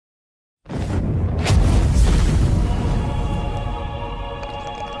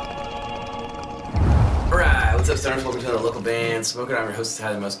Stoners? Welcome to another local band, Smokeout. I'm your host,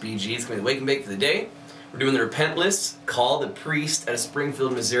 Tyler Most BG. It's going to be the wake and bake for the day. We're doing the Repentless, Call the Priest out of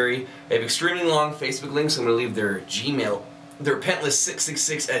Springfield, Missouri. They have extremely long Facebook links, so I'm going to leave their Gmail, the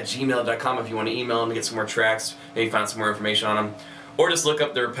Repentless666@gmail.com if you want to email them to get some more tracks, maybe find some more information on them. Or just look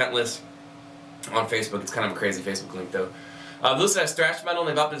up the Repentless on Facebook. It's kind of a crazy Facebook link, though. Those guys thrash metal, and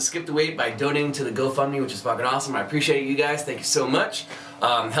they've opted to skip the wait by donating to the GoFundMe, which is fucking awesome. I appreciate you guys. Thank you so much.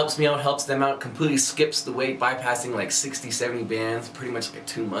 Helps me out, helps them out. Completely skips the wait, bypassing like 60, 70 bands, pretty much like a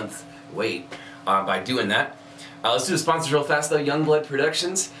 2-month wait by doing that. Let's do the sponsors real fast, though. Youngblood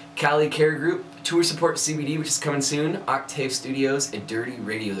Productions, Cali Care Group, Tour Support CBD, which is coming soon, Octave Studios, and Dirty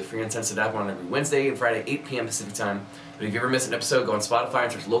Radio, the free uncensored app on every Wednesday and Friday, 8 p.m. Pacific Time. But if you ever miss an episode, go on Spotify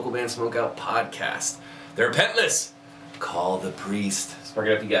and search Local Band Smokeout Podcast. They're Repentless. Call the Priest. Spark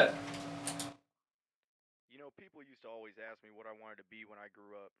it up, you got. You know, people used to always ask me what I wanted to be when I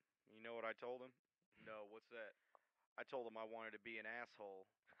grew up. You know what I told them? No, what's that? I told them I wanted to be an asshole.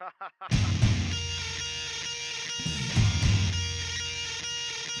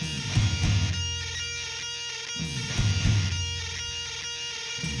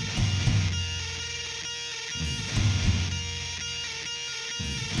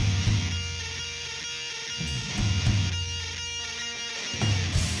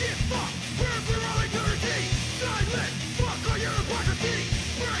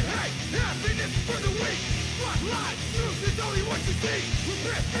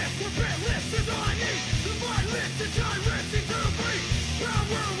 Repentless is all I need. The violence and tyrants into the breed.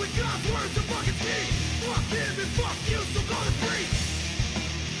 Power with God's words to fucking speed. Fuck him and fuck you, so call the priest.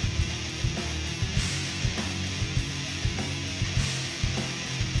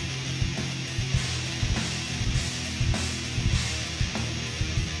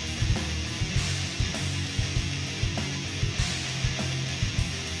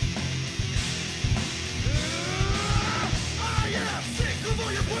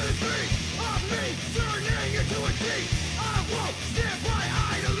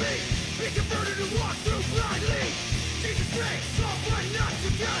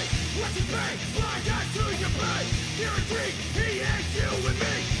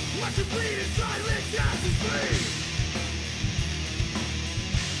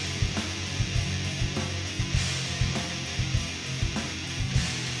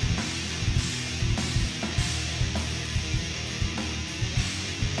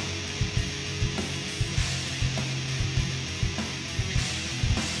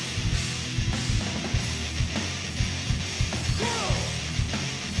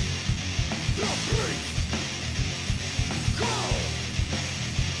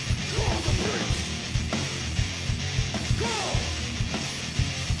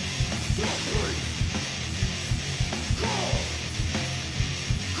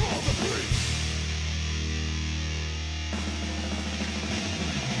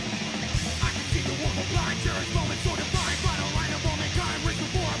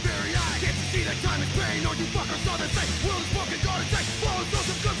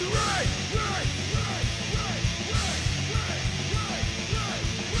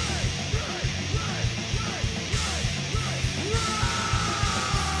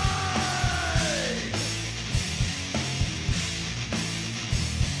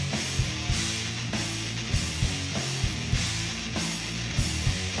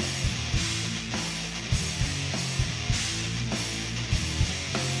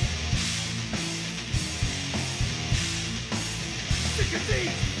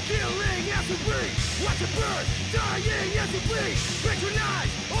 Killing as we breathe, watch it burn, dying as we bleed. Patronize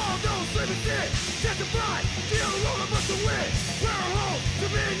all those living sin. Testify, kill all of us to win. We're a whole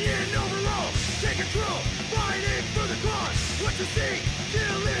dominion over all. Take control, fighting for the cause. What you see,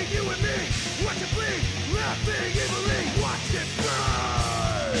 killing you and me. Watch it bleed, laughing evilly. Watch it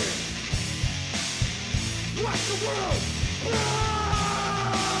burn. Watch the world burn.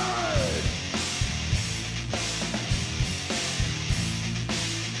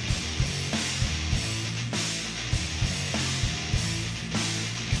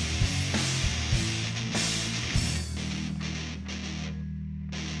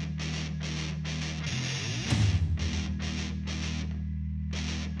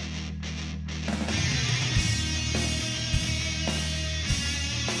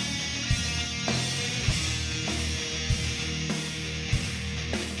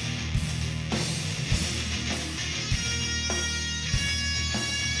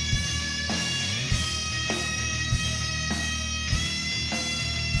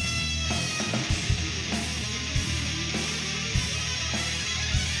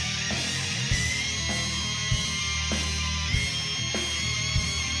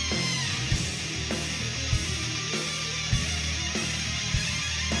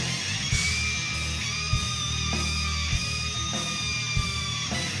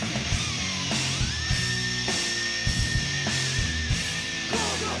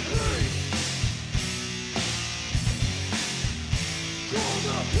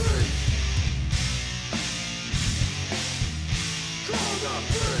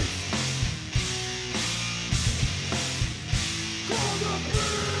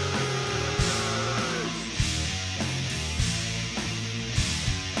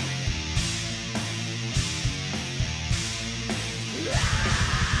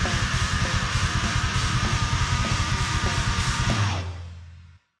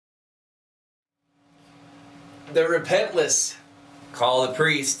 The Repentless, Call the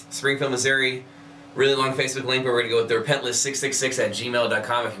Priest, Springfield, Missouri. Really long Facebook link, but we're going to go with the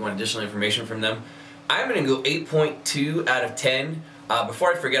Repentless666@gmail.com if you want additional information from them. I'm going to go 8.2 out of 10.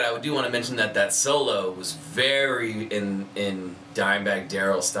 Before I forget, I do want to mention that that solo was very in Dimebag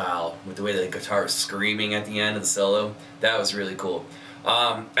Darrell style, with the way the guitar was screaming at the end of the solo. That was really cool.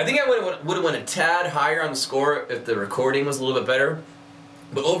 I think I would have went a tad higher on the score if the recording was a little bit better.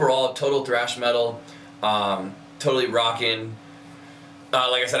 But overall, total thrash metal, totally rocking.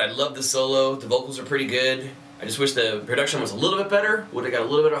 Like I said, I love the solo. The vocals are pretty good. I just wish the production was a little bit better. Would have got a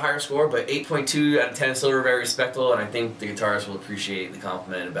little bit of a higher score, but 8.2 out of 10 is still very respectable, and I think the guitarist will appreciate the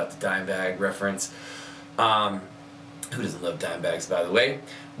compliment about the Dimebag reference. Who doesn't love Dimebags, by the way?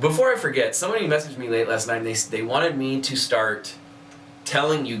 Before I forget, somebody messaged me late last night, and they wanted me to start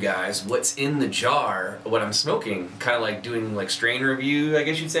telling you guys what's in the jar, what I'm smoking, kind of like doing like strain review, I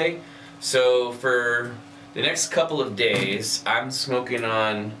guess you'd say. So for the next couple of days, I'm smoking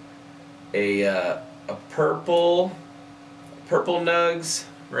on a purple nugs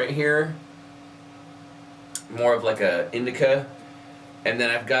right here, more of like a indica, and then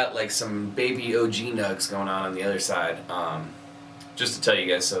I've got like some baby OG nugs going on the other side. Just to tell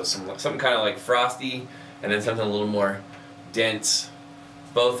you guys, so something kind of like frosty, and then something a little more dense.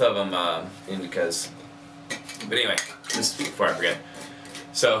 Both of them indicas. But anyway, just before I forget.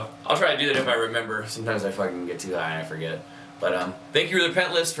 So I'll try to do that if I remember. Sometimes I fucking get too high and I forget. But thank you to the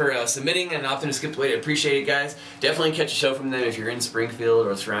Repentless for submitting and opting to skip the wait. I appreciate it, guys. Definitely catch a show from them if you're in Springfield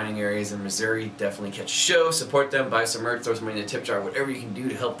or surrounding areas in Missouri. Definitely catch a show, support them, buy some merch, throw some money in the tip jar, whatever you can do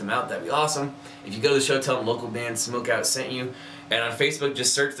to help them out. That'd be awesome. If you go to the show, tell them local band Smokeout sent you. And on Facebook,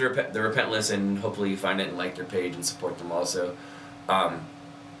 just search the Repentless and hopefully you find it and like their page and support them also.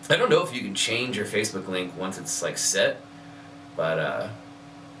 I don't know if you can change your Facebook link once it's like set, but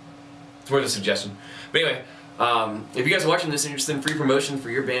it's worth a suggestion. But anyway, if you guys are watching this and interested in free promotion for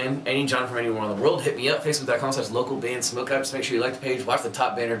your band, any genre from anywhere in the world, hit me up, facebook.com/localbandsmokeout. Just make sure you like the page, watch the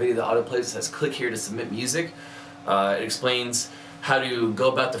top banner video, the auto plays. It says click here to submit music. It explains how to go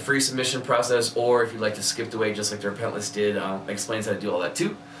about the free submission process, or if you'd like to skip the way just like the Repentless did, it explains how to do all that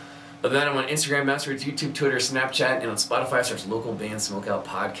too. Other than that, I'm on Instagram, Masters, YouTube, Twitter, Snapchat, and on Spotify, search Local Band Smokeout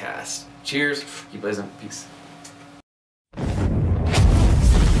Podcast. Cheers. Keep blazing. Peace.